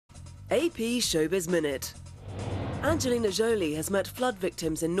AP Showbiz Minute. Angelina Jolie has met flood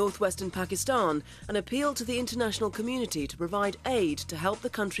victims in northwestern Pakistan and appealed to the international community to provide aid to help the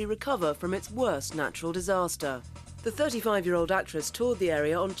country recover from its worst natural disaster. The 35-year-old actress toured the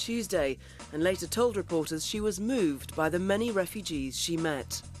area on Tuesday and later told reporters she was moved by the many refugees she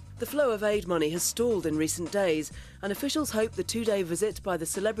met. The flow of aid money has stalled in recent days, and officials hope the two-day visit by the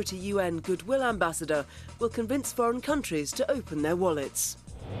celebrity UN Goodwill Ambassador will convince foreign countries to open their wallets.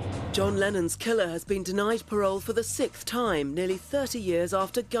 John Lennon's killer has been denied parole for the 6th time, nearly 30 years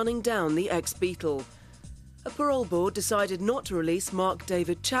after gunning down the ex-Beatle. A parole board decided not to release Mark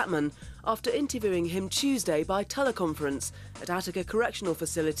David Chapman after interviewing him Tuesday by teleconference at Attica Correctional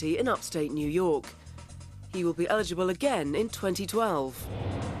Facility in upstate New York. He will be eligible again in 2012.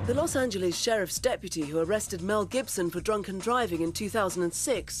 The Los Angeles Sheriff's deputy who arrested Mel Gibson for drunken driving in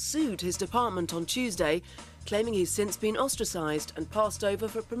 2006 sued his department on Tuesday, claiming he's since been ostracised and passed over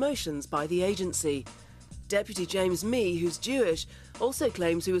for promotions by the agency. Deputy James Mee, who's Jewish, also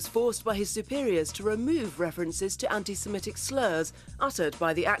claims he was forced by his superiors to remove references to anti-Semitic slurs uttered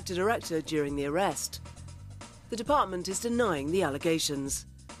by the actor-director during the arrest. The department is denying the allegations.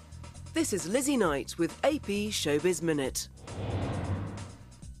 This is Lizzie Knight with AP Showbiz Minute.